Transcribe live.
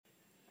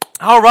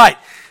All right.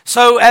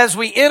 So as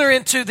we enter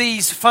into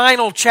these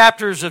final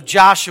chapters of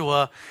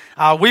Joshua,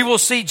 we will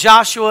see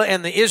Joshua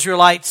and the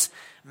Israelites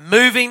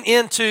moving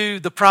into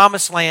the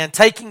promised land,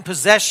 taking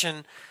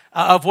possession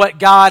of what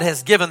God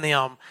has given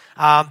them.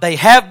 They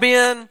have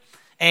been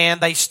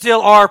and they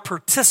still are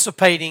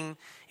participating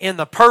in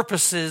the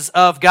purposes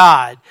of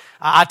God.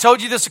 I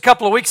told you this a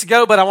couple of weeks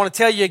ago, but I want to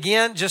tell you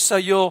again, just so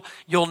you'll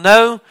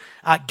know.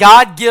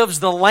 God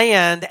gives the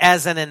land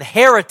as an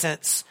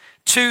inheritance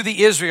to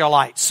the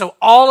Israelites. So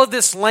all of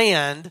this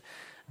land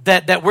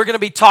that we're going to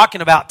be talking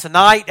about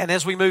tonight and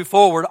as we move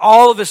forward,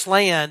 all of this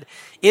land,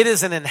 it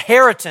is an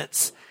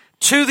inheritance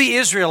to the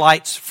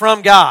Israelites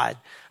from God.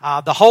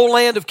 The whole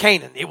land of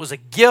Canaan, it was a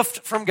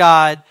gift from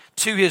God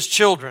to His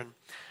children.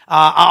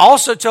 I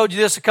also told you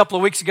this a couple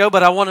of weeks ago,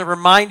 but I want to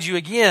remind you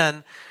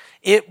again,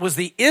 it was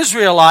the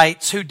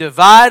Israelites who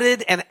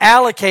divided and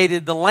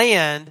allocated the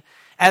land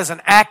as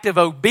an act of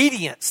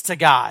obedience to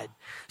God.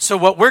 So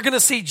what we're going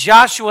to see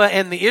Joshua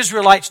and the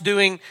Israelites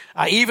doing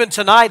even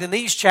tonight in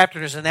these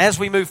chapters and as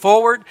we move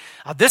forward,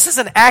 this is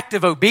an act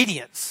of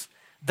obedience.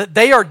 That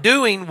they are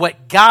doing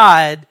what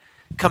God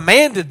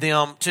commanded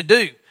them to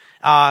do.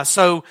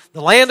 So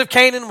the land of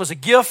Canaan was a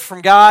gift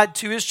from God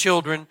to His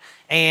children,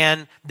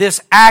 and this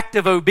act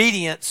of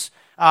obedience,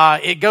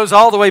 it goes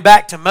all the way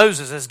back to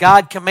Moses. As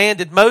God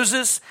commanded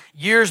Moses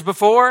years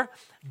before,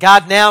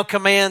 God now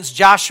commands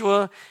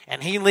Joshua,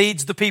 and he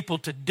leads the people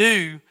to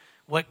do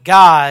what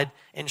God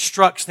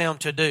instructs them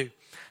to do.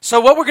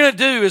 So what we're going to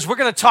do is we're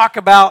going to talk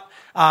about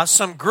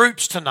some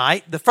groups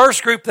tonight. The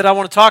first group that I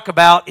want to talk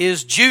about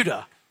is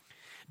Judah.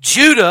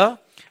 Judah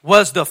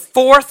was the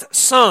fourth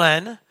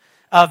son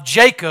of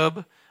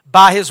Jacob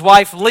by his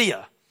wife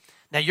Leah.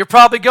 Now you're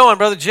probably going,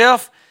 Brother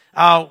Jeff,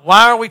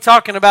 why are we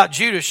talking about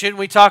Judah? Shouldn't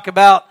we talk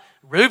about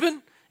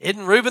Reuben?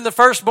 Isn't Reuben the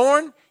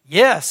firstborn?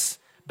 Yes.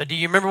 But do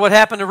you remember what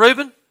happened to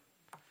Reuben?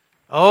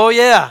 Oh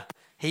yeah,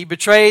 he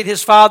betrayed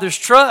his father's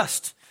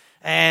trust.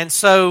 And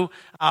so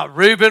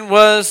Reuben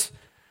was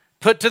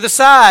put to the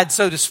side,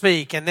 so to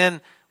speak. And then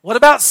what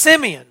about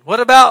Simeon? What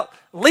about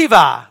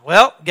Levi?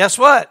 Well, guess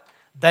what?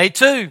 They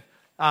too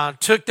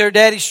took their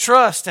daddy's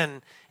trust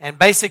and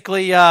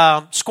basically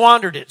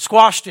squandered it,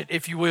 squashed it,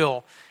 if you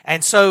will.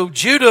 And so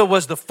Judah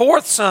was the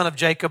fourth son of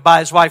Jacob by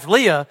his wife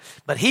Leah,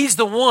 but he's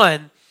the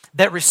one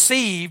that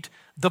received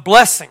the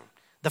blessing,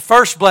 the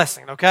first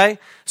blessing, okay?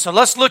 So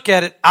let's look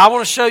at it. I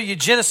want to show you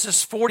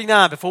Genesis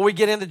 49. Before we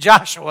get into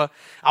Joshua,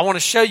 I want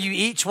to show you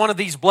each one of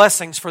these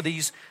blessings for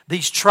these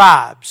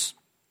tribes.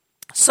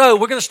 So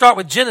we're going to start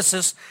with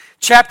Genesis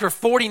chapter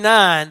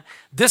 49.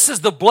 This is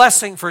the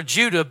blessing for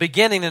Judah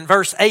beginning in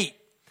verse 8.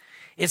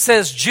 It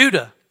says,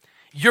 Judah,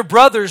 your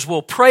brothers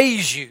will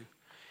praise you.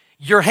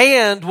 Your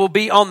hand will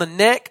be on the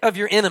neck of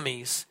your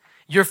enemies.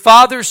 Your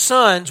father's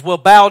sons will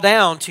bow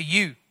down to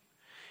you.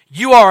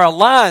 You are a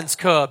lion's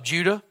cub,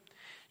 Judah.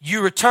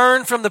 You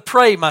return from the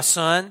prey, my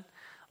son.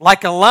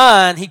 Like a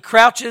lion, he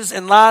crouches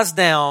and lies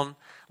down.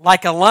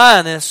 Like a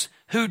lioness,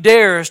 who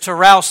dares to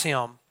rouse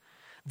him?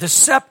 The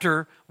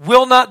scepter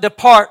will not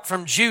depart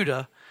from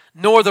Judah,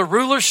 nor the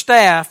ruler's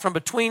staff from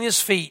between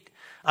his feet,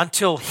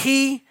 until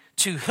he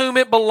to whom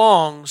it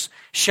belongs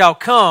shall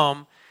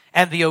come,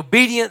 and the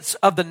obedience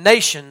of the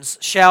nations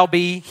shall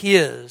be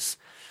his.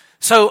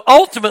 So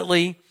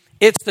ultimately,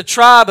 it's the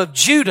tribe of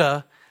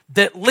Judah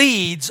that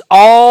leads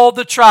all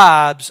the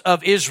tribes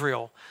of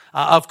Israel.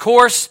 Of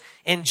course,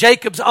 in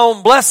Jacob's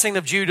own blessing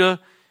of Judah,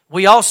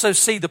 we also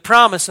see the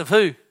promise of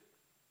who?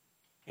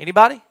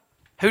 Anybody?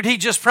 Who did he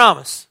just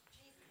promise?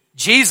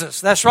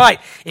 Jesus, that's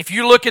right. If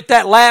you look at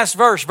that last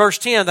verse, verse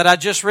 10 that I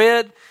just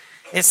read,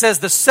 it says,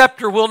 the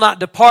scepter will not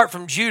depart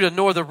from Judah,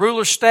 nor the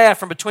ruler's staff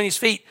from between his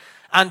feet,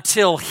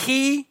 until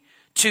he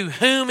to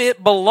whom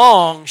it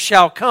belongs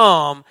shall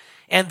come,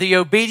 and the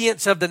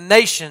obedience of the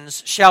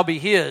nations shall be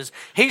his.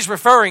 He's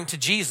referring to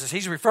Jesus.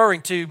 He's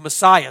referring to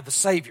Messiah, the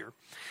Savior.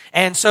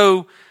 And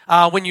so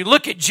when you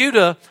look at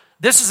Judah,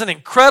 this is an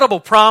incredible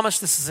promise.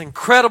 This is an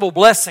incredible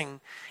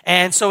blessing.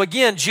 And so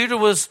again, Judah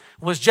was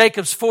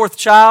Jacob's fourth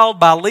child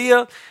by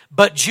Leah,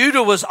 but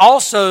Judah was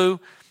also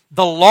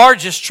the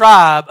largest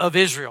tribe of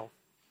Israel.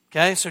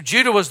 Okay, so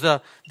Judah was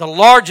the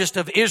largest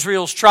of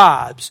Israel's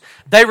tribes.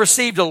 They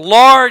received a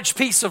large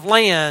piece of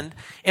land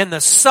in the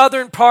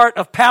southern part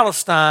of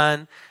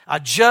Palestine,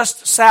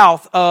 just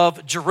south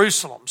of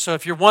Jerusalem. So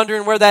if you're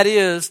wondering where that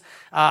is,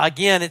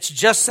 again, it's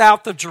just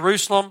south of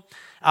Jerusalem.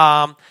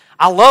 I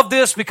love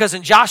this because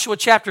in Joshua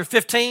chapter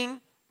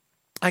 15,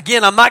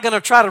 again, I'm not going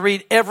to try to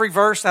read every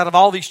verse out of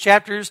all these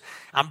chapters.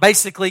 I'm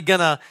basically going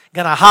to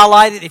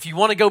highlight it. If you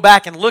want to go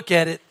back and look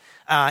at it,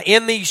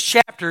 in these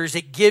chapters,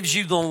 it gives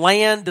you the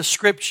land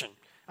description.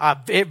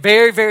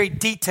 Very, very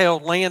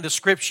detailed land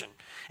description.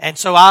 And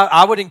so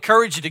I would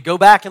encourage you to go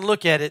back and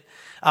look at it.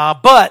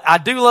 But I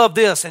do love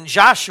this. In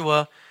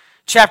Joshua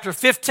chapter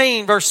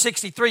 15, verse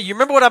 63, you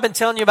remember what I've been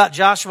telling you about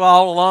Joshua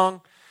all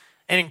along?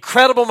 An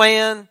incredible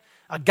man,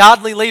 a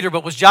godly leader,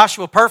 but was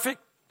Joshua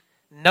perfect?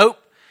 Nope.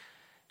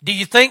 Do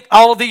you think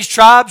all of these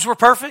tribes were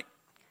perfect?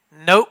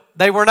 Nope,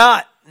 they were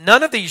not.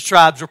 None of these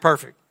tribes were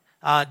perfect.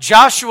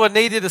 Joshua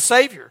needed a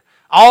Savior.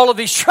 All of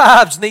these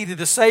tribes needed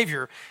a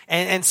Savior.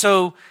 And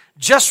so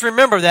just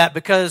remember that,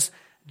 because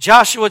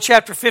Joshua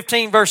chapter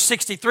 15 verse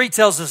 63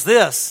 tells us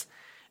this: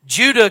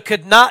 Judah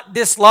could not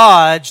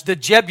dislodge the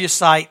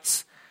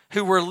Jebusites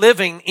who were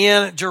living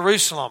in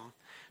Jerusalem.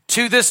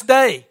 To this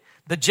day,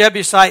 the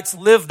Jebusites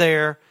live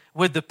there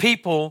with the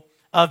people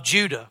of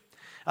Judah.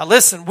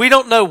 Listen, we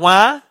don't know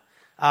why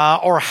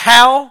or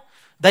how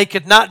they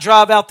could not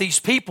drive out these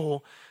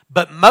people,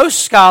 but most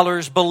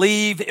scholars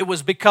believe it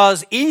was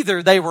because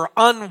either they were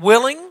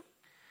unwilling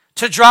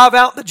to drive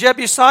out the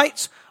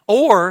Jebusites,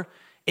 or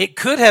it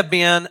could have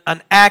been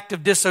an act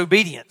of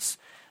disobedience.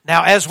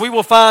 Now, as we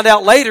will find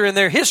out later in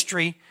their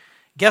history,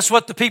 guess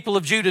what the people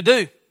of Judah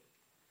do?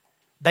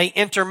 They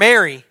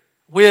intermarry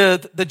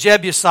with the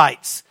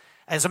Jebusites.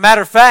 As a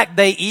matter of fact,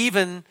 they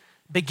even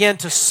begin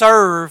to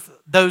serve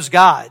those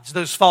gods,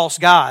 those false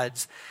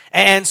gods.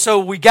 And so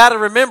we got to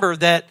remember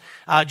that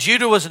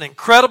Judah was an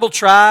incredible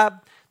tribe.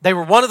 They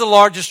were one of the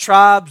largest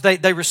tribes.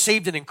 They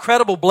received an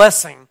incredible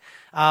blessing.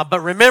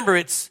 But remember,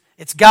 it's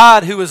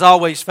God who is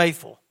always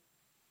faithful,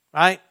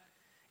 right?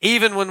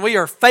 Even when we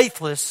are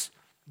faithless,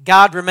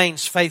 God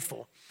remains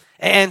faithful.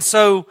 And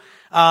so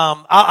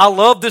I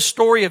love this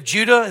story of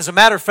Judah. As a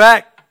matter of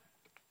fact,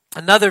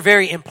 another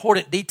very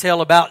important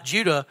detail about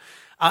Judah,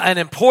 an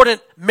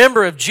important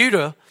member of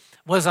Judah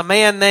was a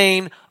man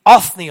named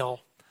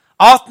Othniel.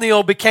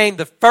 Othniel became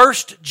the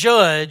first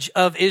judge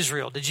of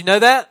Israel. Did you know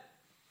that?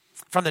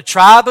 From the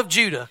tribe of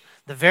Judah,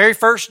 the very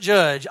first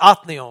judge,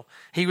 Othniel,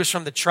 he was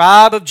from the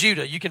tribe of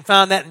Judah. You can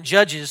find that in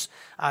Judges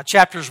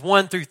chapters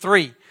 1 through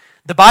 3.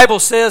 The Bible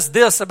says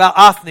this about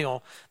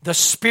Othniel: the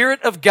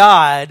Spirit of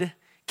God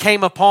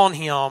came upon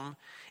him,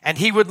 and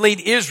he would lead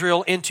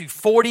Israel into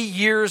 40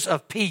 years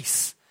of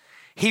peace.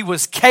 He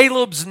was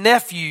Caleb's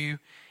nephew,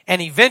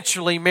 and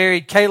eventually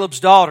married Caleb's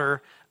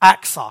daughter,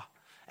 Aksa.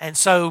 And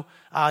so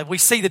we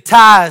see the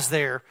ties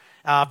there.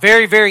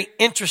 Very, very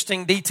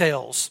interesting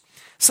details.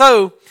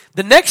 So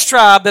the next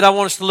tribe that I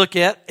want us to look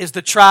at is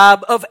the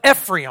tribe of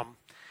Ephraim.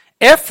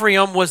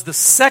 Ephraim was the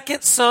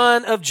second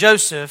son of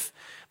Joseph,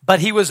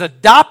 but he was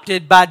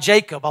adopted by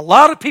Jacob. A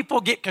lot of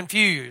people get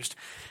confused.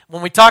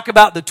 When we talk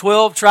about the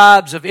 12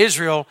 tribes of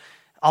Israel,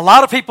 a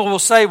lot of people will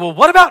say, well,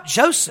 what about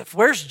Joseph?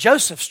 Where's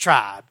Joseph's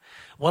tribe?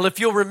 Well, if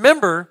you'll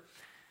remember,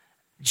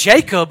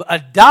 Jacob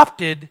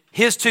adopted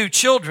his two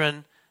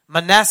children,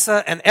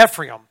 Manasseh and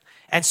Ephraim.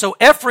 And so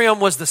Ephraim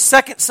was the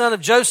second son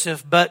of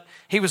Joseph, but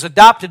he was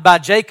adopted by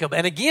Jacob.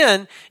 And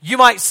again, you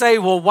might say,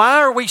 well, why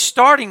are we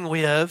starting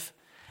with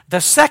the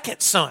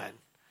second son?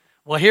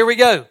 Well, here we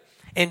go.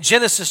 In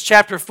Genesis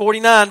chapter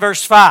 49,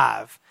 verse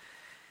 5,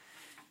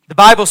 the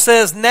Bible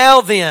says, "Now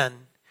then,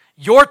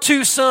 your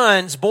two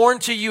sons born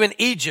to you in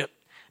Egypt,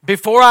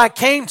 before I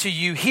came to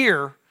you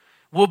here,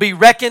 will be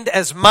reckoned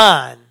as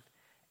mine.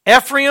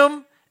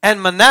 Ephraim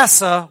and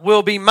Manasseh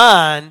will be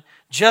mine,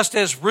 just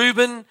as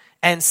Reuben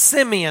and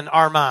Simeon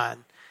are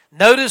mine."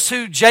 Notice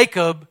who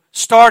Jacob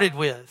started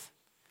with.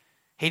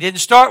 He didn't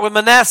start with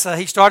Manasseh,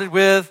 he started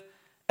with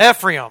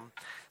Ephraim.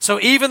 So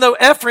even though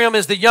Ephraim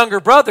is the younger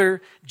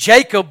brother,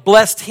 Jacob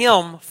blessed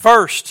him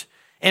first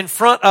in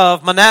front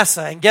of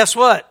Manasseh. And guess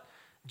what?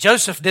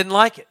 Joseph didn't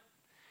like it.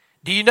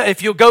 Do you know,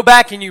 if you'll go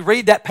back and you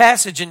read that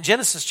passage in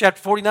Genesis chapter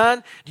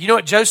 49, do you know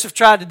what Joseph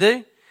tried to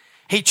do?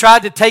 He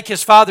tried to take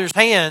his father's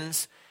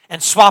hands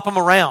and swap them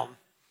around.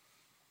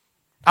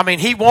 I mean,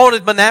 he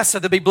wanted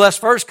Manasseh to be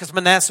blessed first because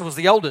Manasseh was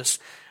the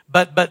oldest.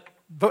 But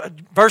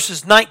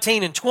verses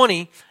 19 and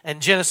 20 in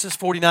Genesis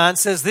 49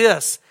 says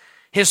this: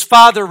 his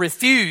father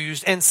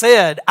refused and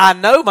said, "I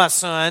know, my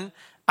son,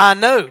 I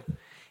know.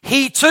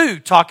 He too,"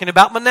 talking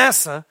about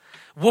Manasseh,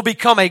 "will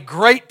become a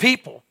great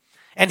people,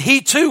 and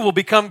he too will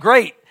become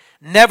great.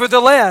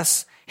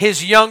 Nevertheless,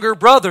 his younger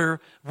brother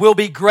will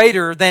be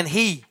greater than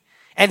he,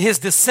 and his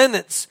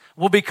descendants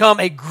will become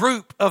a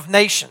group of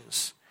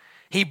nations."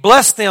 He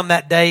blessed them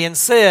that day and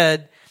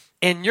said,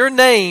 "In your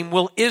name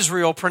will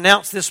Israel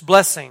pronounce this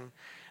blessing.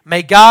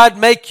 May God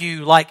make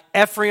you like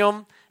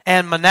Ephraim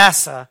and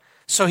Manasseh."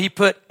 So he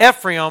put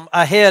Ephraim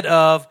ahead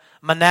of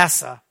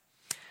Manasseh.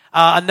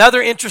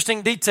 Another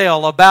interesting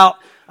detail about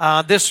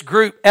this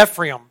group,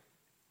 Ephraim.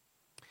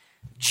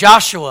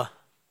 Joshua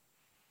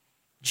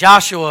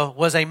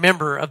was a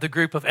member of the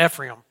group of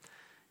Ephraim.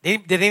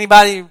 Did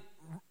anybody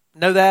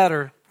know that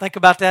or think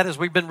about that as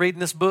we've been reading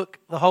this book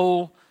the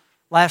whole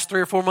last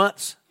 3 or 4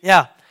 months?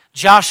 Yeah,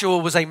 Joshua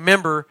was a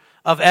member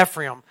of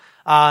Ephraim.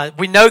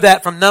 We know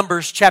that from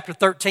Numbers chapter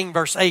 13,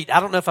 verse 8. I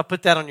don't know if I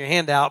put that on your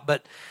handout,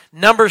 but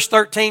Numbers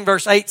 13,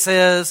 verse 8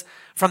 says,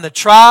 "From the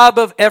tribe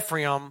of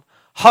Ephraim,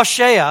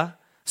 Hoshea,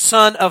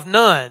 son of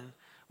Nun."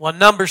 Well,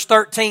 Numbers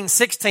 13,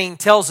 16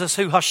 tells us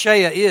who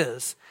Hoshea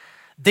is.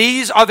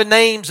 "These are the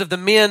names of the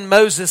men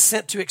Moses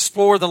sent to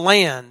explore the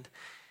land."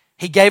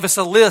 He gave us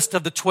a list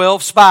of the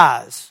 12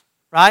 spies,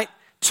 right?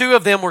 2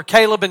 of them were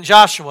Caleb and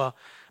Joshua.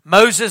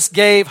 Moses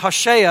gave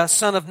Hoshea,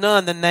 son of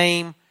Nun, the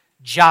name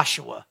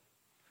Joshua.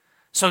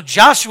 So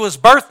Joshua's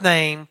birth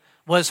name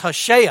was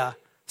Hoshea,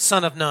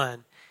 son of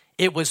Nun.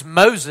 It was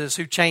Moses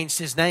who changed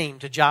his name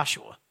to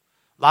Joshua.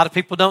 A lot of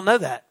people don't know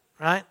that,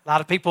 right? A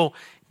lot of people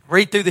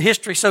read through the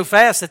history so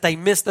fast that they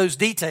miss those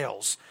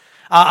details.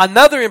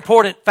 Another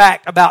important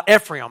fact about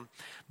Ephraim,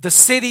 the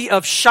city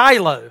of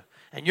Shiloh.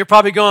 And you're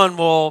probably going,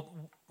 well,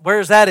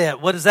 where's that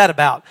at? What is that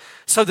about?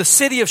 So the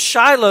city of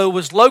Shiloh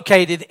was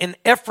located in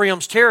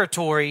Ephraim's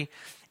territory,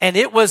 and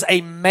it was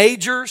a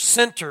major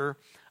center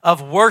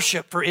of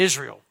worship for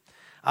Israel.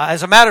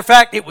 As a matter of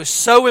fact, it was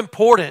so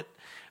important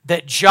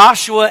that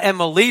Joshua and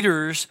the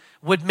leaders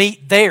would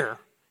meet there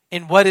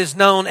in what is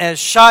known as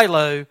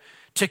Shiloh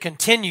to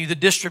continue the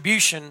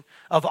distribution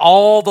of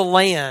all the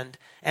land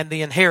and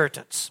the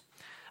inheritance.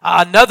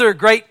 Another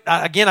great,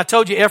 again, I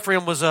told you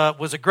Ephraim was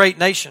a great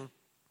nation.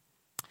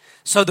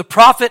 So the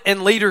prophet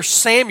and leader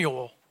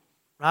Samuel,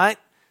 right?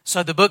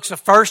 So the books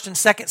of 1st and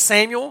 2nd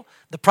Samuel,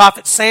 the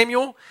prophet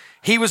Samuel,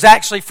 he was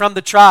actually from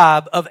the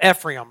tribe of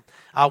Ephraim.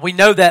 We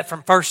know that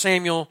from 1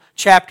 Samuel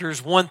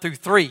chapters 1 through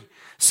 3.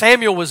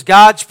 Samuel was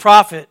God's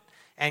prophet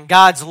and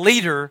God's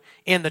leader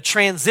in the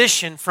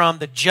transition from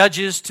the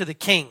judges to the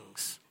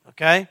kings.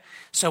 Okay?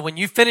 So when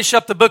you finish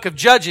up the book of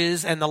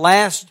Judges and the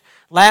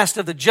last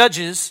of the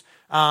judges,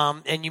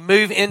 and you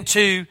move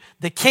into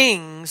the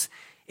kings,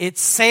 it's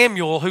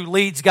Samuel who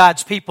leads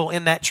God's people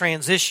in that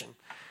transition.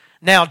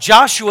 Now,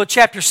 Joshua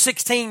chapter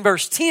 16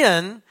 verse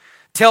 10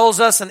 tells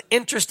us an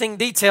interesting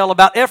detail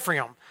about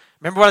Ephraim.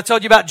 Remember what I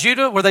told you about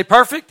Judah? Were they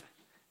perfect?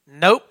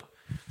 Nope.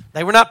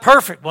 They were not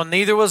perfect. Well,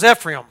 neither was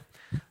Ephraim.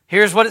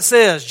 Here's what it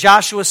says.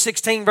 Joshua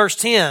 16 verse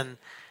 10.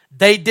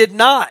 They did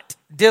not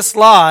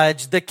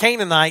dislodge the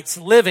Canaanites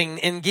living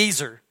in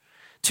Gezer.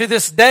 To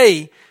this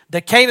day,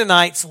 the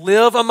Canaanites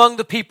live among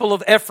the people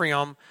of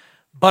Ephraim,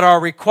 but are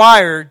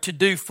required to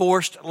do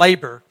forced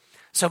labor.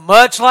 So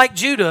much like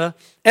Judah,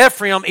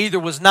 Ephraim either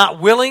was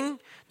not willing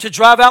to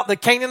drive out the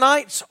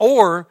Canaanites,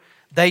 or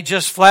they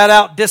just flat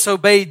out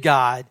disobeyed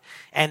God.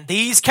 And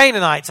these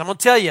Canaanites, I'm going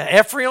to tell you,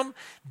 Ephraim,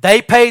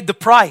 they paid the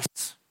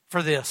price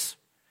for this.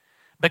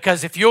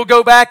 Because if you'll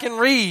go back and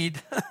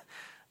read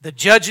the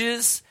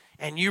Judges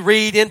and you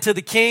read into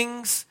the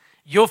Kings,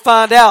 you'll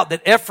find out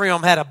that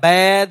Ephraim had a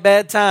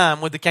bad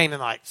time with the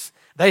Canaanites.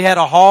 They had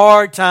a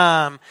hard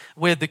time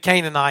with the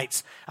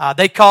Canaanites.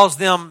 They caused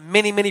them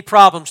many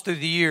problems through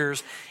the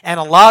years. And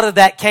a lot of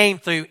that came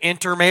through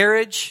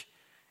intermarriage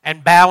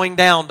and bowing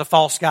down to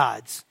false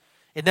gods.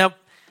 And now,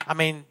 I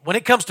mean, when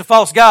it comes to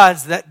false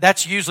gods,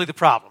 that's usually the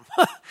problem.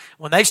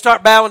 When they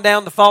start bowing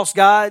down to false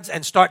gods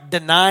and start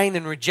denying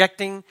and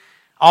rejecting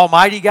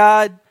Almighty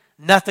God,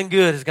 nothing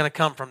good is going to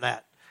come from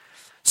that.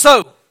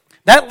 So,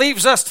 that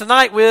leaves us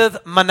tonight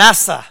with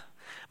Manasseh.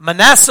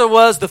 Manasseh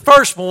was the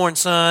firstborn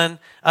son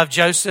of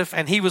Joseph,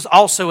 and he was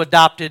also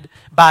adopted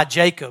by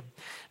Jacob.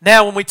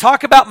 Now, when we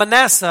talk about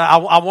Manasseh,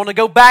 I want to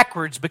go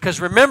backwards,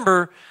 because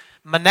remember,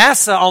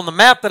 Manasseh on the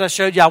map that I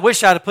showed you, I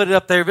wish I'd have put it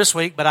up there this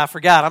week, but I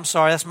forgot. I'm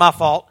sorry, that's my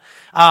fault.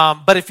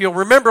 But if you'll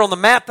remember on the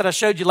map that I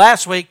showed you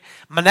last week,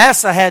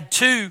 Manasseh had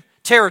 2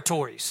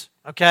 territories,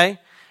 okay?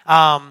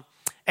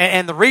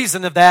 And the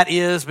reason of that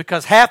is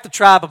because half the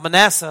tribe of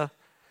Manasseh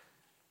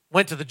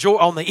went to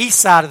on the east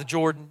side of the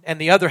Jordan, and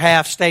the other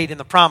half stayed in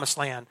the Promised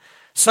Land.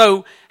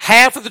 So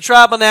half of the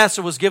tribe of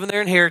Manasseh was given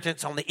their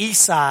inheritance on the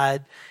east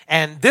side,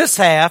 and this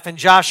half in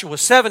Joshua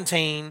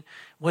 17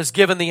 was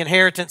given the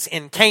inheritance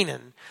in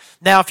Canaan.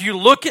 Now, if you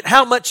look at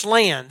how much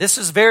land, this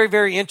is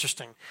very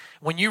interesting.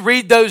 When you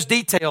read those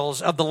details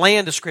of the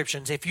land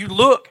descriptions, if you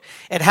look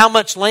at how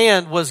much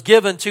land was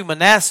given to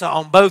Manasseh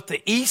on both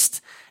the east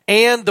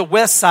and the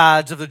west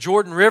sides of the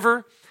Jordan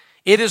River,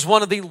 it is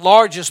one of the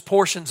largest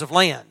portions of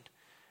land.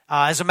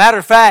 As a matter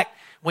of fact,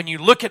 when you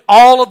look at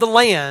all of the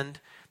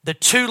land, the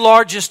 2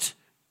 largest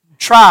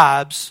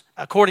tribes,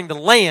 according to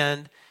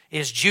land,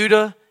 is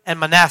Judah and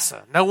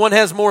Manasseh. No one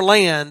has more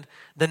land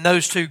than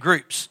those 2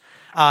 groups.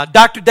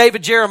 Dr.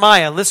 David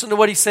Jeremiah, listen to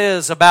what he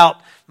says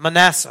about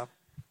Manasseh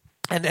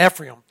and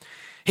Ephraim.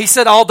 He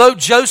said, although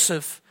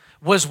Joseph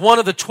was one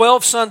of the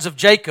 12 sons of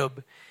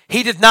Jacob,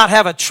 he did not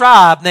have a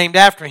tribe named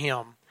after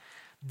him.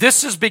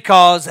 This is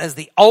because, as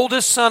the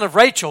oldest son of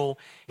Rachel,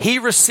 he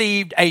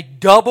received a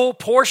double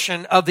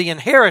portion of the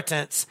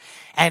inheritance,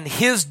 and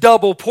his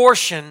double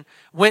portion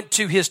went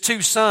to his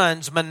 2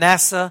 sons,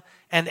 Manasseh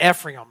and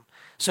Ephraim.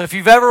 So if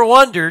you've ever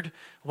wondered,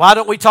 why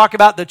don't we talk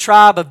about the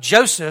tribe of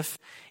Joseph?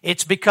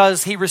 It's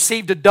because he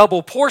received a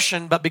double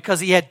portion, but because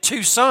he had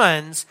 2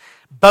 sons,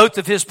 both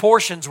of his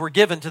portions were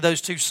given to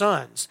those 2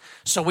 sons.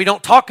 So we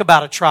don't talk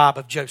about a tribe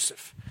of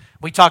Joseph.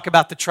 We talk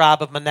about the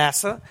tribe of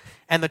Manasseh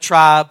and the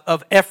tribe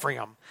of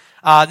Ephraim.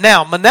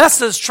 Now,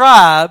 Manasseh's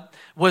tribe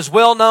was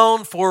well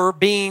known for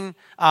being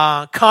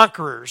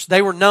conquerors.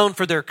 They were known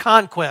for their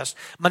conquest.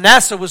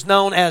 Manasseh was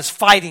known as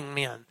fighting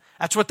men.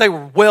 That's what they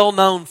were well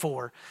known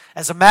for.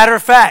 As a matter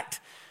of fact,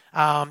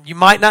 you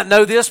might not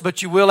know this,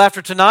 but you will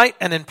after tonight.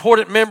 An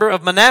important member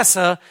of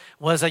Manasseh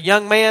was a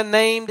young man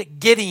named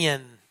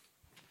Gideon.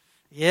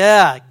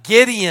 Yeah,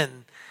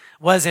 Gideon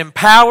was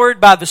empowered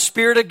by the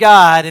Spirit of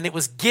God, and it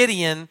was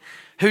Gideon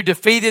who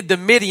defeated the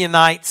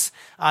Midianites.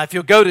 If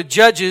you'll go to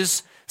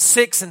Judges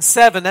 6 and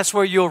 7, that's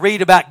where you'll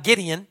read about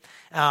Gideon.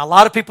 A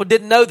lot of people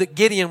didn't know that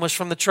Gideon was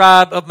from the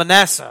tribe of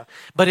Manasseh.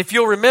 But if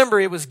you'll remember,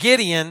 it was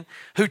Gideon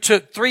who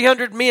took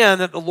 300 men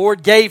that the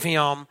Lord gave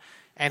him,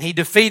 and he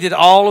defeated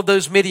all of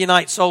those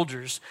Midianite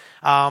soldiers.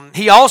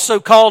 He also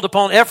called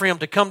upon Ephraim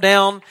to come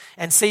down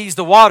and seize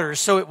the waters.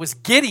 So it was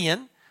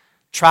Gideon,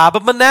 tribe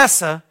of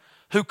Manasseh,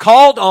 who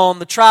called on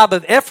the tribe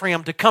of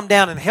Ephraim to come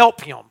down and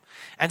help him.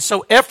 And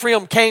so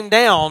Ephraim came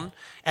down,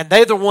 and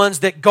they're the ones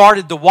that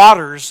guarded the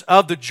waters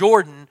of the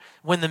Jordan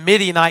when the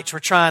Midianites were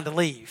trying to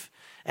leave.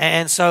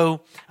 And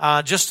so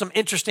just some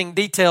interesting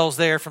details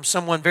there from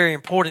someone very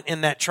important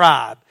in that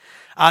tribe.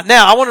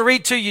 Now, I want to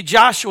read to you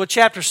Joshua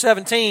chapter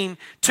 17,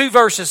 2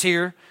 verses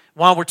here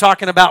while we're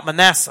talking about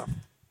Manasseh.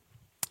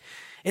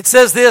 It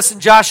says this in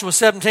Joshua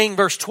 17,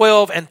 verse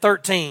 12 and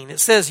 13. It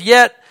says,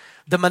 "Yet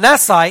the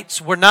Manassites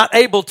were not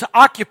able to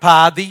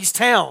occupy these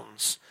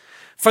towns,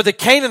 for the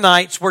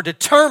Canaanites were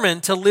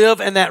determined to live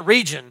in that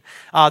region."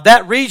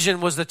 That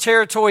region was the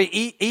territory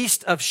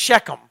east of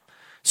Shechem.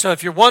 So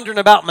if you're wondering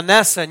about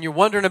Manasseh and you're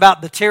wondering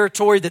about the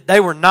territory that they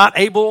were not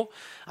able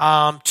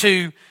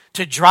to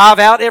drive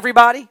out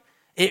everybody,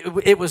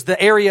 it was the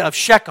area of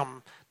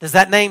Shechem. Does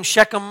that name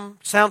Shechem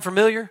sound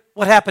familiar?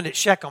 What happened at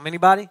Shechem?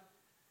 Anybody?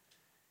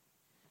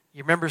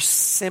 You remember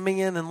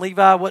Simeon and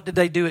Levi? What did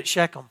they do at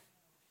Shechem?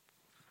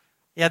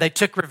 Yeah, they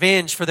took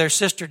revenge for their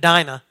sister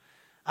Dinah,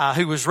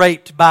 who was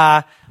raped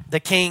by the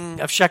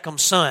king of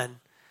Shechem's son.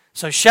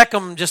 So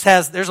Shechem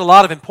there's a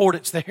lot of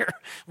importance there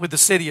with the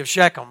city of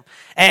Shechem.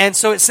 And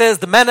so it says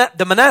the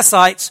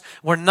Manassites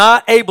were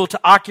not able to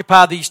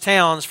occupy these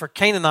towns, for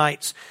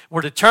Canaanites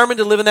were determined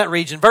to live in that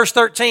region. Verse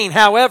 13,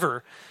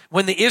 "However,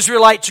 when the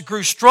Israelites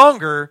grew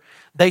stronger,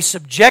 they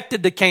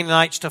subjected the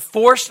Canaanites to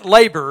forced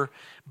labor,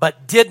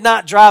 but did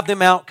not drive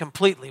them out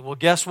completely." Well,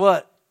 guess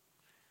what?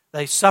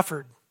 They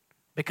suffered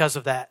because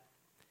of that.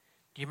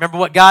 Do you remember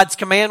what God's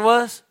command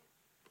was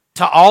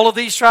to all of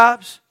these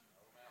tribes?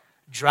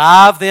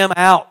 Drive them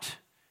out.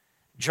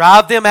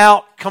 Drive them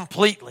out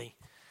completely.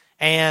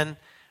 And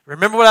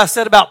remember what I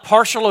said about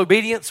partial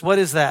obedience? What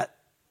is that?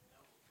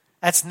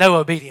 That's no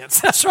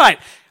obedience. That's right.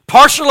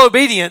 Partial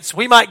obedience,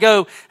 we might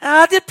go,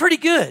 I did pretty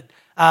good.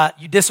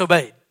 You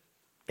disobeyed.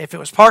 If it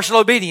was partial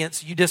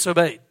obedience, you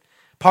disobeyed.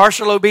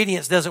 Partial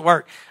obedience doesn't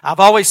work.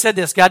 I've always said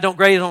this, God don't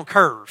grade it on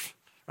curve,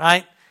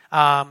 right?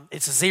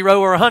 It's a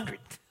 0 or 100.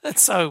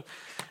 So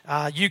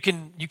you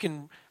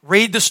can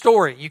read the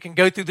story. You can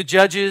go through the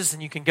Judges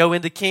and you can go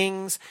into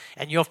Kings,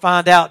 and you'll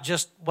find out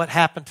just what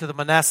happened to the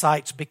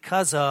Manassites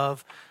because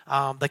of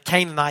the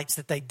Canaanites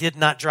that they did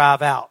not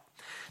drive out.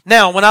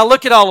 Now, when I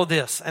look at all of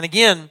this, and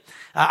again,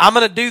 I'm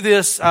going to do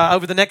this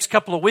over the next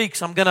couple of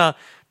weeks. I'm going to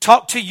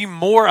talk to you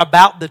more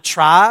about the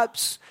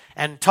tribes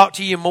and talk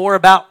to you more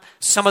about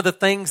some of the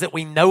things that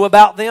we know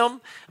about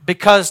them.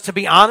 Because to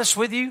be honest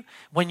with you,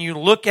 when you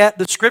look at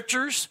the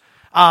scriptures,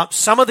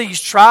 some of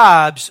these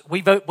tribes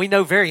we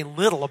know very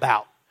little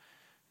about.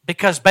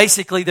 Because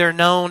basically they're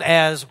known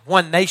as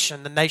one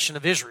nation, the nation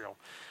of Israel.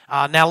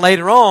 Now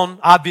later on,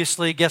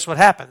 obviously, guess what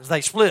happens?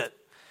 They split.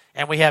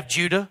 And we have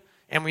Judah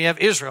and we have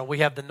Israel. We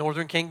have the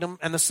northern kingdom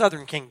and the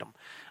southern kingdom.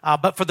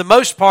 But for the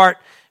most part,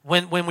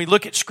 when we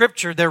look at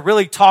Scripture, they're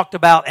really talked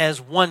about as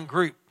one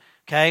group.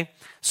 Okay?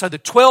 So the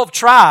 12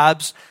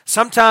 tribes,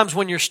 sometimes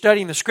when you're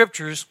studying the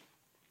Scriptures,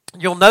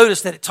 you'll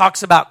notice that it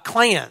talks about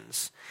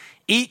clans.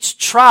 Each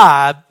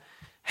tribe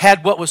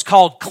had what was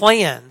called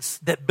clans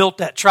that built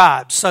that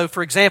tribe. So,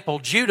 for example,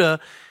 Judah,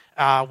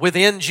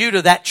 within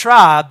Judah, that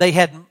tribe, they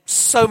had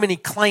so many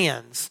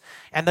clans.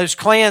 And those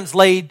clans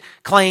laid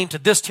claim to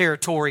this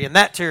territory and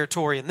that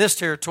territory and this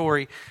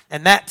territory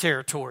and that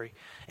territory.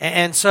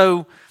 And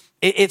so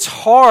it's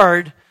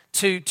hard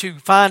to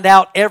find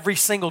out every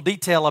single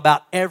detail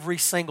about every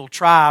single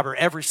tribe or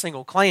every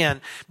single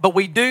clan. But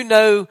we do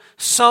know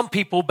some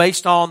people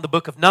based on the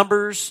book of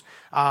Numbers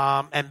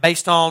and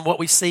based on what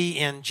we see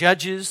in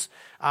Judges.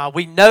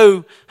 We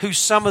know who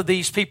some of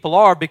these people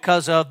are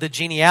because of the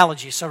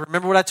genealogy. So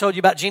remember what I told you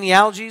about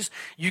genealogies?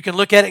 You can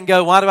look at it and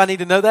go, why do I need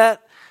to know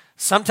that?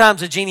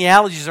 Sometimes the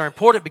genealogies are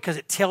important because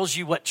it tells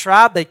you what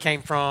tribe they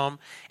came from,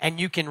 and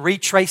you can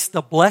retrace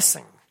the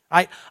blessing,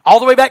 right? All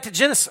the way back to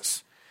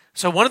Genesis.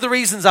 So one of the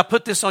reasons I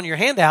put this on your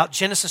handout,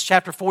 Genesis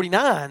chapter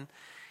 49,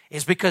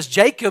 is because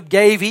Jacob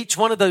gave each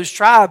one of those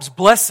tribes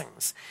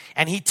blessings.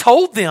 And he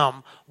told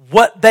them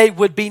what they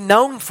would be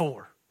known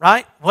for,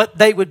 right? What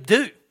they would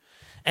do.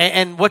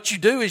 And what you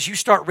do is you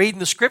start reading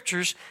the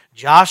Scriptures,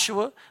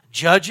 Joshua,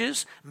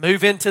 Judges,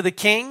 move into the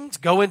Kings,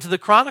 go into the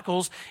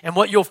Chronicles, and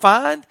what you'll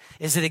find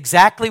is that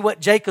exactly what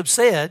Jacob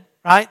said,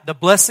 right? The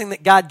blessing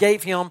that God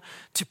gave him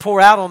to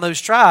pour out on those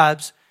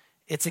tribes,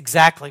 it's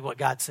exactly what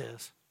God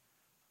says.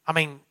 I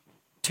mean,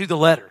 to the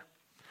letter.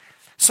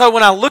 So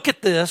when I look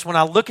at this, when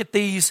I look at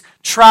these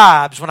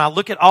tribes, when I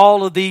look at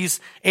all of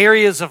these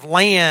areas of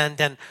land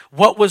and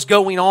what was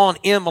going on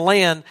in the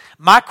land,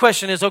 my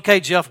question is, okay,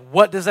 Jeff,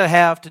 what does that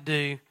have to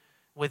do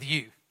with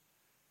you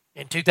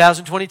in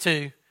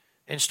 2022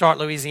 in Stark,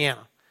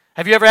 Louisiana?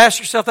 Have you ever asked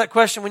yourself that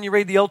question when you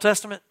read the Old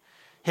Testament?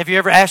 Have you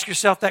ever asked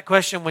yourself that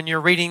question when you're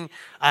reading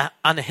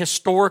on a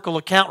historical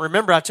account?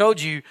 Remember, I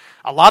told you,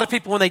 a lot of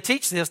people, when they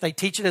teach this, they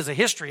teach it as a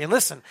history. And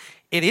listen,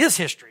 it is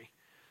history.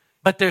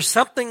 But there's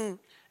something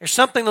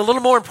a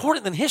little more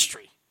important than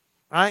history,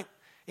 right?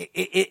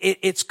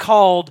 It's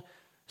called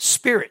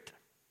spirit,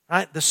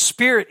 right? The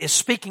Spirit is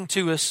speaking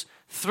to us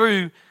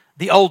through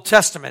the Old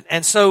Testament.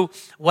 And so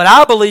what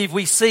I believe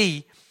we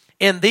see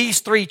in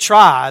these three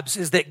tribes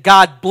is that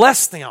God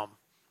blessed them,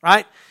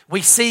 right?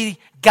 We see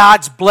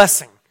God's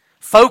blessing.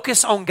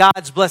 Focus on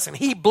God's blessing.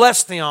 He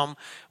blessed them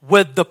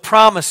with the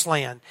promised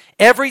land.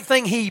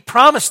 Everything He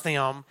promised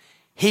them,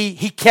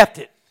 He kept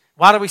it.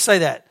 Why do we say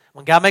that?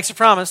 When God makes a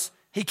promise,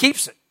 He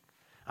keeps it.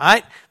 All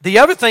right? The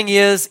other thing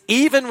is,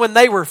 even when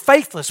they were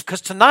faithless,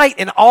 because tonight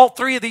in all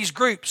three of these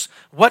groups,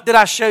 what did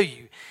I show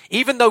you?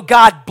 Even though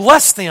God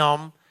blessed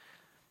them,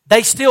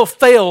 they still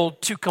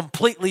failed to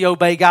completely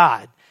obey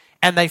God.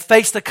 And they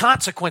faced the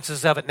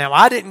consequences of it. Now,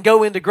 I didn't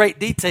go into great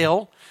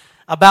detail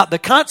about the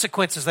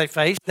consequences they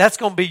faced. That's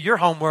going to be your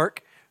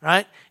homework,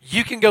 right?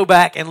 You can go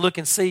back and look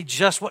and see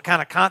just what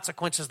kind of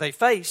consequences they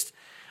faced.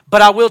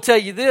 But I will tell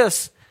you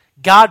this,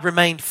 God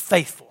remained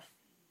faithful.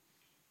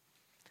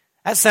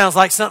 That sounds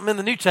like something in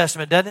the New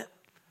Testament, doesn't it?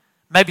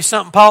 Maybe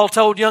something Paul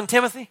told young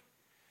Timothy,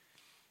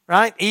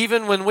 right?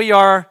 Even when we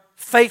are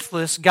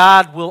faithless,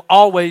 God will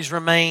always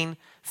remain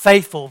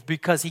faithful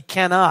because He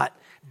cannot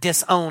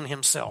disown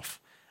Himself.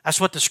 That's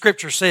what the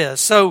Scripture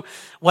says. So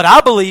what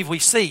I believe we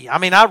see,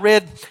 I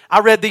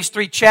read these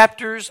three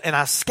chapters and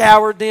I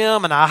scoured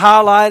them and I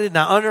highlighted and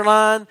I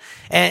underlined.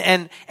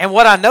 And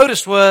what I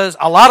noticed was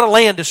a lot of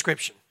land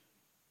description.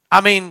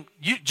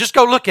 You just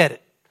go look at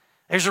it.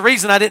 There's a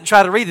reason I didn't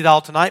try to read it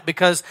all tonight,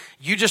 because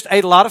you just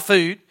ate a lot of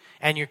food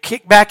and you're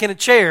kicked back in a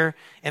chair.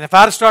 And if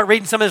I'd have started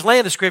reading some of this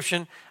land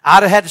description,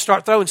 I'd have had to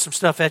start throwing some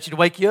stuff at you to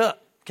wake you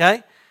up.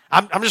 Okay?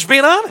 I'm just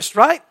being honest,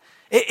 right?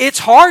 It's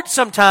hard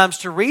sometimes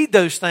to read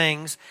those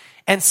things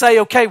and say,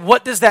 okay,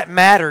 what does that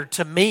matter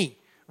to me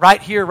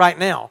right here, right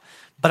now?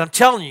 But I'm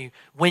telling you,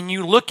 when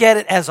you look at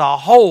it as a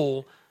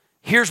whole,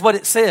 here's what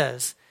it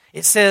says.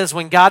 It says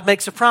when God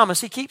makes a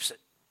promise, He keeps it.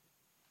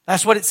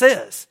 That's what it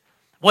says.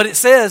 What it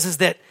says is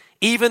that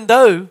even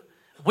though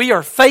we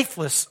are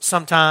faithless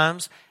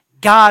sometimes,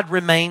 God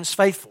remains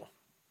faithful.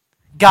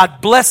 God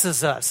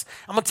blesses us.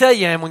 I'm going to tell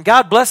you, and when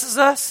God blesses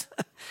us,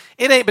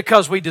 it ain't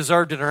because we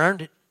deserved it or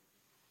earned it.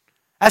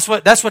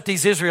 That's what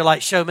these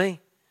Israelites show me,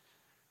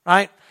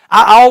 right?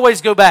 I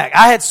always go back.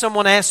 I had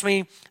someone ask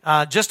me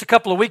just a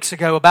couple of weeks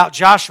ago about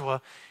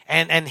Joshua,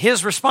 and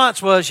his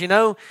response was,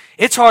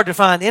 it's hard to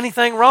find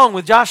anything wrong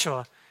with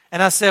Joshua.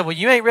 And I said, well,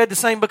 you ain't read the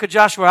same book of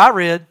Joshua I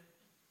read,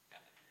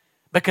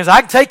 because I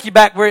can take you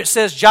back where it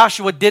says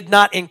Joshua did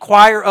not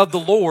inquire of the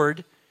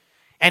Lord,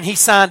 and he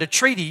signed a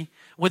treaty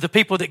with the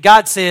people that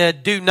God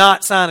said, do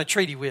not sign a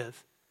treaty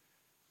with.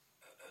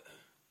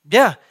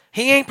 Yeah,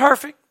 he ain't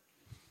perfect.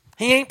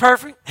 He ain't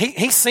perfect.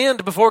 He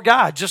sinned before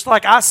God, just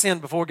like I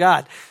sinned before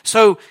God.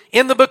 So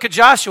in the book of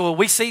Joshua,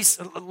 we see,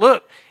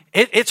 look,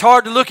 it's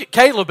hard to look at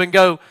Caleb and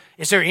go,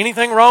 is there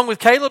anything wrong with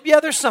Caleb? Yeah,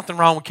 there's something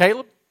wrong with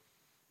Caleb.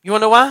 You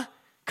want to know why?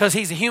 Because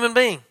he's a human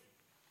being.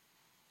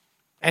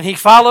 And he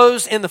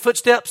follows in the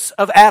footsteps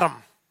of Adam,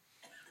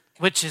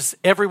 which is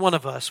every one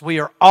of us. We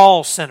are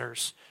all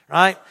sinners,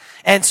 right?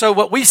 And so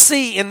what we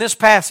see in this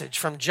passage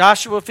from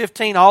Joshua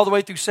 15 all the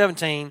way through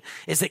 17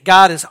 is that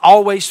God is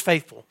always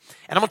faithful.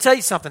 And I'm going to tell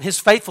you something. His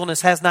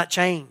faithfulness has not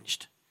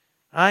changed,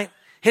 right?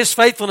 His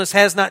faithfulness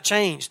has not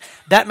changed.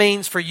 That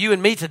means for you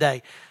and me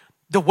today,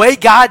 the way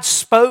God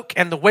spoke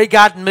and the way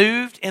God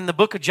moved in the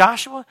book of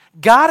Joshua,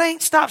 God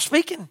ain't stopped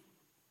speaking.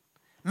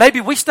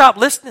 Maybe we stopped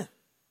listening.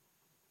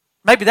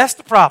 Maybe that's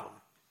the problem,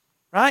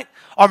 right?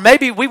 Or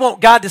maybe we want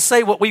God to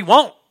say what we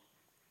want.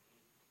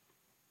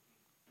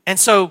 And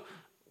so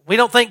we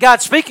don't think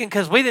God's speaking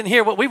because we didn't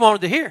hear what we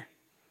wanted to hear,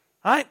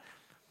 right?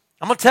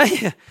 I'm going to tell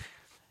you,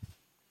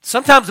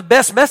 sometimes the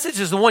best message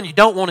is the one you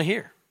don't want to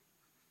hear.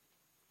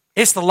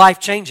 It's the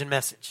life-changing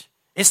message.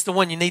 It's the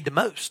one you need the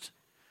most.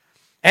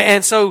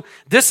 And so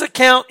this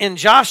account in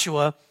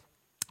Joshua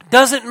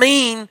doesn't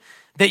mean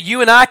that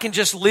you and I can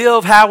just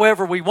live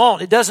however we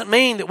want. It doesn't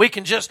mean that we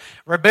can just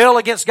rebel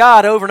against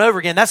God over and over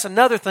again. That's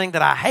another thing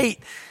that I hate.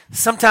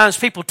 Sometimes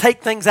people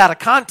take things out of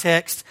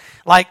context.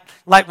 Like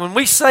when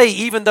we say,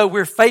 even though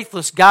we're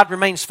faithless, God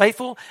remains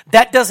faithful,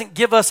 that doesn't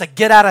give us a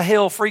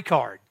get-out-of-hell-free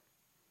card.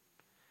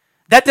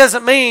 That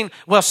doesn't mean,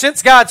 well,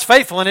 since God's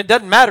faithful and it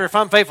doesn't matter if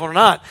I'm faithful or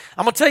not.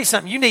 I'm going to tell you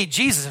something. You need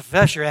Jesus if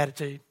that's your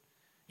attitude.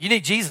 You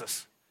need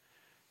Jesus.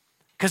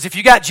 Because if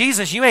you got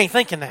Jesus, you ain't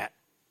thinking that.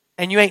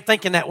 And you ain't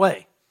thinking that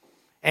way.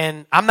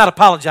 And I'm not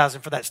apologizing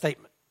for that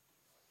statement.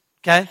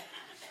 Okay?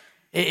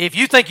 If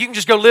you think you can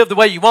just go live the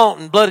way you want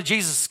and the blood of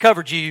Jesus has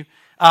covered you,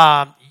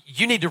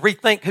 you need to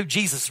rethink who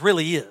Jesus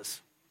really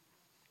is.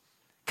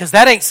 Because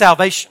that ain't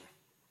salvation.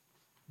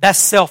 That's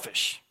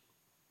selfish.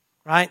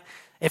 Right?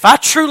 If I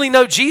truly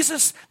know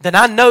Jesus, then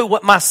I know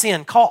what my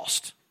sin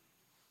cost.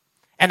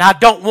 And I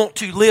don't want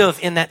to live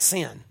in that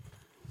sin.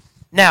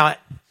 Now,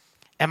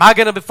 am I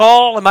going to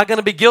fall? Am I going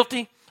to be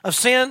guilty of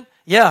sin?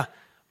 Yeah.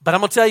 But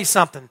I'm going to tell you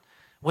something.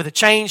 with a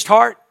changed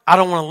heart, I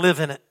don't want to live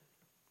in it.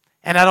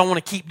 And I don't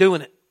want to keep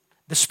doing it.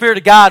 The Spirit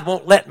of God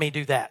won't let me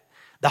do that.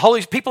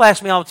 People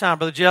ask me all the time,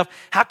 Brother Jeff,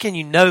 how can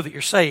you know that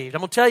you're saved?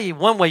 I'm going to tell you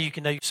one way you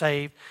can know you're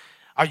saved.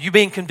 Are you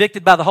being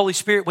convicted by the Holy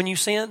Spirit when you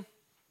sin?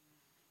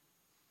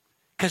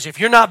 Because if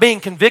you're not being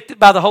convicted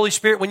by the Holy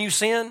Spirit when you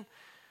sin,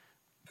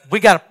 we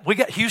got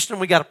Houston,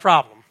 we got a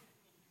problem.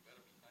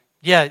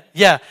 Yeah,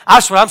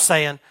 that's what I'm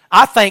saying.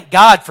 I thank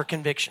God for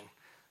conviction.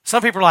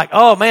 Some people are like,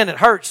 oh man, it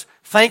hurts.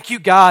 Thank you,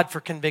 God, for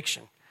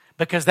conviction.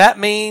 Because that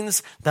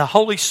means the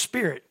Holy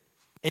Spirit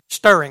is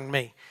stirring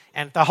me.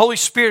 And if the Holy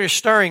Spirit is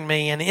stirring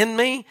me and in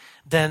me,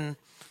 then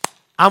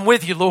I'm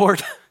with you,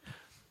 Lord.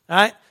 All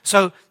right?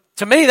 So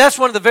to me, that's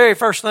one of the very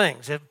first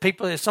things. If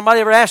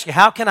somebody ever asks you,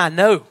 how can I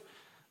know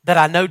that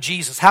I know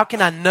Jesus? How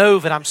can I know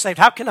that I'm saved?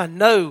 How can I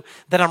know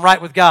that I'm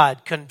right with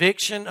God?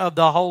 Conviction of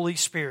the Holy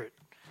Spirit.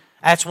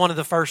 That's one of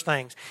the first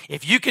things.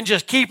 If you can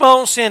just keep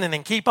on sinning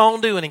and keep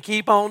on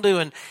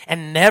doing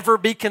and never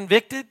be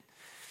convicted,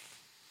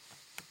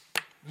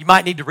 you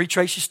might need to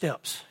retrace your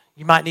steps.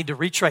 You might need to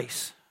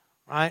retrace,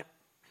 right?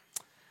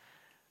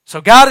 So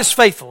God is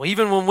faithful.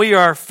 Even when we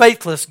are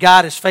faithless,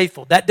 God is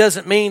faithful. That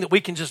doesn't mean that we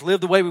can just live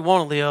the way we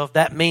want to live.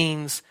 That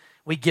means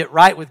we get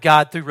right with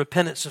God through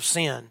repentance of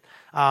sin.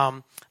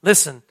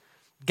 Listen,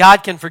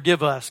 God can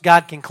forgive us.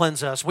 God can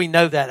cleanse us. We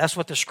know that. That's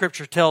what the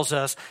Scripture tells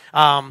us.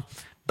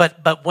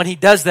 But when He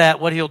does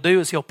that, what He'll do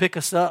is He'll pick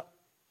us up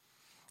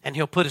and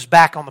He'll put us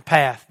back on the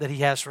path that He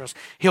has for us.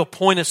 He'll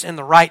point us in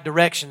the right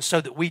direction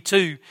so that we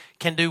too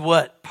can do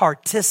what?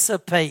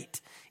 Participate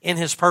in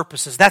His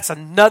purposes. That's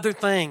another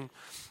thing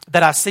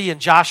that I see in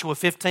Joshua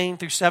 15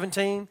 through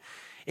 17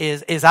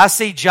 is I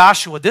see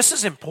Joshua. This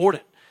is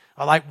important.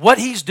 Like what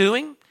he's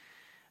doing,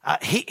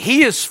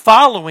 he is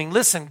following.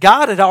 Listen,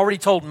 God had already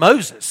told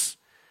Moses,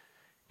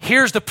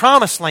 here's the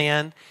promised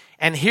land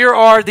and here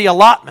are the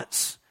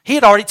allotments. He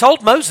had already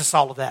told Moses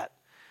all of that.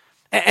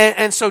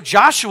 And so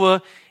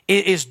Joshua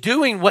is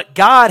doing what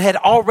God had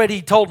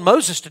already told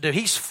Moses to do.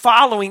 He's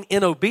following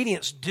in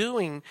obedience,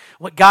 doing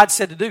what God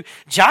said to do.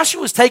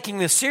 Joshua's taking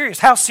this serious.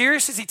 How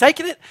serious is he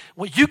taking it?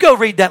 Well, you go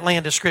read that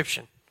land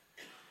description.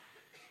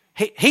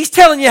 He's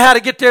telling you how to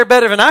get there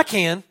better than I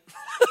can.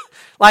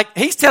 Like,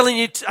 he's telling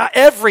you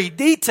every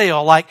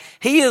detail. Like,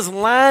 he is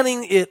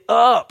lining it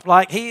up.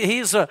 Like,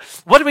 he's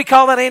what do we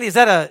call that, Andy? Is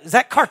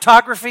that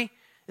cartography?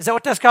 Is that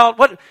what that's called?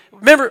 What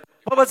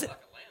was it?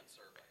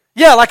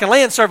 Yeah, like a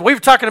land survey. We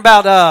were talking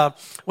about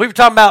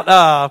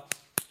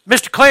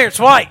Mr. Clarence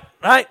White,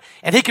 right?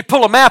 And he could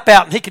pull a map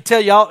out and he could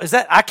tell y'all,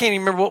 I can't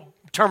even remember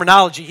what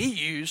terminology he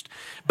used,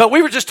 but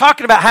we were just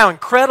talking about how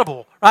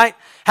incredible, right?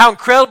 How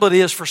incredible it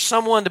is for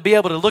someone to be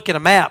able to look at a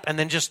map and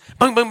then just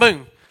boom, boom,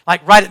 boom,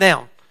 like write it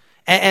down.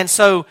 And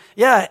so,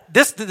 yeah,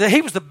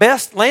 he was the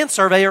best land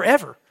surveyor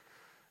ever.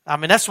 I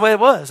mean, that's the way it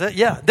was.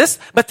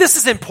 But this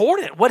is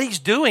important. What he's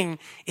doing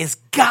is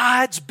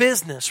God's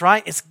business,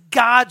 right? It's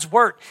God's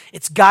work.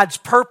 It's God's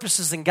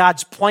purposes and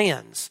God's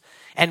plans.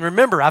 And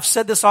remember, I've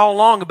said this all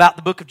along about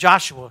the book of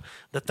Joshua.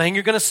 The thing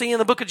you're going to see in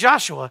the book of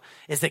Joshua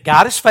is that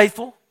God is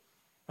faithful,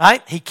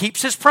 right? He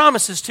keeps His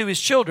promises to His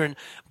children.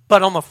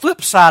 But on the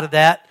flip side of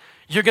that,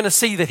 you're going to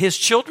see that His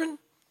children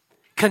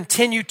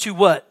continue to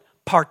what?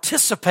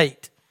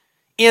 Participate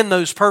in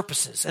those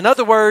purposes. In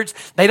other words,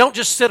 they don't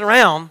just sit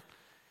around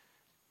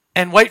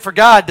and wait for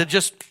God to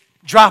just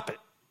drop it,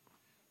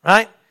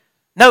 right?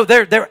 No,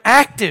 they're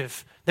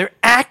active. They're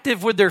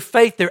active with their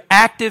faith. They're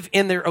active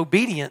in their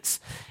obedience.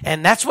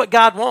 And that's what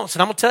God wants.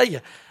 And I'm going to tell you,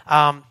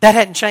 that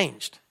hadn't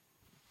changed.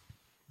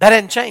 That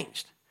hadn't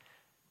changed.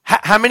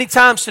 How many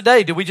times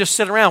today do we just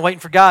sit around waiting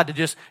for God to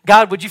just,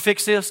 God, would you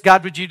fix this?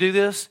 God, would you do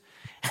this?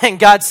 And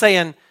God's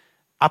saying,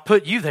 I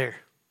put you there.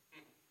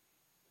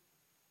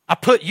 I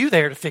put you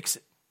there to fix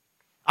it.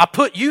 I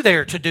put you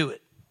there to do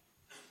it.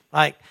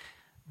 Like,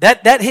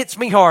 that hits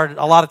me hard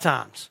a lot of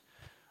times.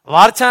 A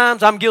lot of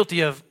times I'm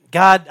guilty of,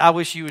 God, I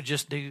wish you would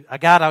just do,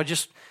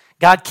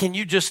 God, can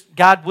you just,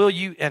 God, will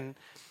you? And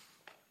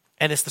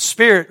it's the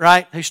Spirit,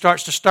 right, who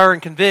starts to stir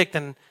and convict.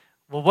 And,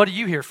 well, what are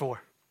you here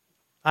for?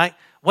 Right?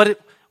 What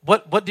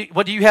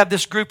do you have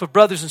this group of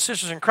brothers and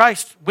sisters in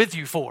Christ with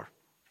you for?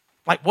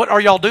 Like, what are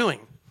y'all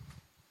doing?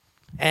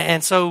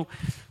 And so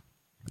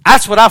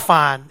that's what I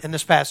find in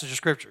this passage of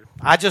Scripture.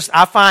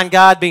 I find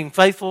God being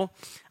faithful.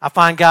 I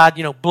find God,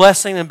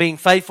 blessing and being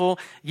faithful.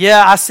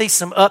 Yeah, I see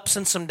some ups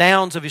and some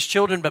downs of His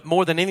children, but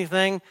more than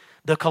anything,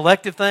 the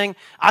collective thing,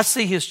 I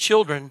see His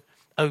children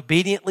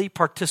obediently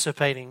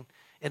participating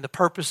in the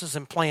purposes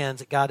and plans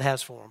that God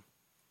has for them.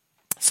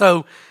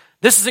 So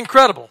this is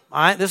incredible,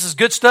 all right? This is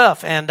good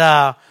stuff. And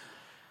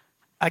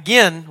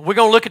again, we're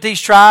going to look at these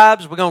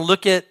tribes. We're going to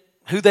look at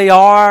who they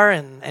are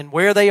and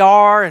where they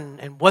are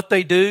and what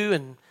they do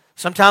and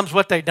sometimes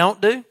what they don't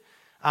do.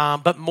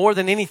 But more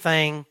than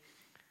anything,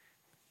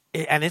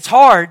 and it's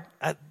hard,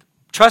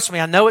 trust me,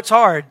 I know it's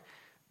hard,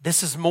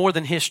 this is more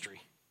than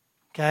history,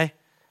 okay?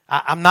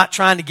 I'm not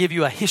trying to give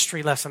you a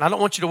history lesson. I don't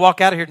want you to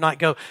walk out of here tonight and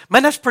go,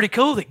 man, that's pretty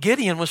cool that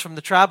Gideon was from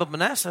the tribe of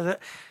Manasseh.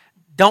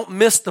 Don't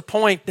miss the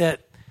point that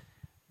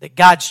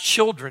God's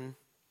children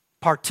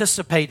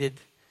participated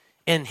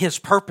in His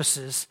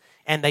purposes,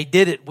 and they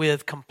did it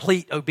with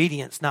complete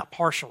obedience, not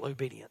partial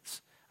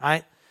obedience. All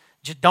right?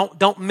 Just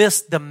don't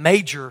miss the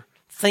major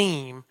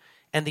theme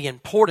and the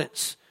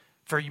importance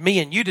for me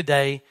and you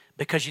today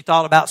because you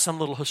thought about some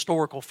little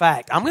historical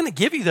fact. I'm going to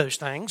give you those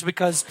things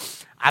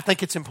because I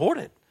think it's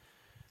important.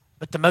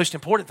 But the most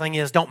important thing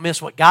is don't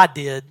miss what God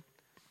did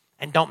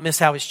and don't miss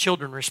how His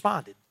children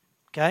responded.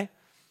 Okay?